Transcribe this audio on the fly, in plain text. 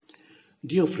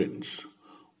Dear friends,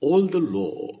 all the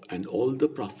law and all the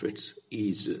prophets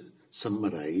is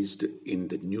summarized in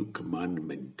the new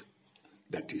commandment,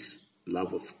 that is,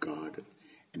 love of God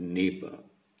and neighbor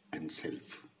and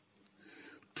self.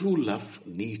 True love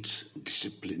needs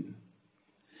discipline.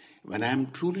 When I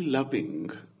am truly loving,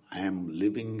 I am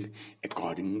living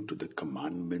according to the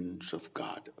commandments of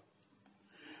God.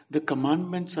 The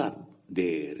commandments are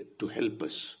there to help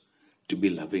us to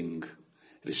be loving,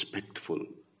 respectful,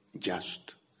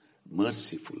 just,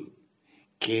 merciful,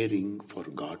 caring for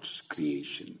God's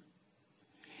creation.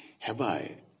 Have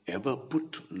I ever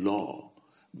put law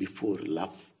before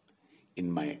love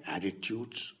in my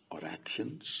attitudes or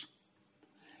actions?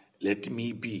 Let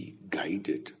me be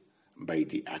guided by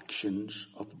the actions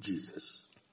of Jesus.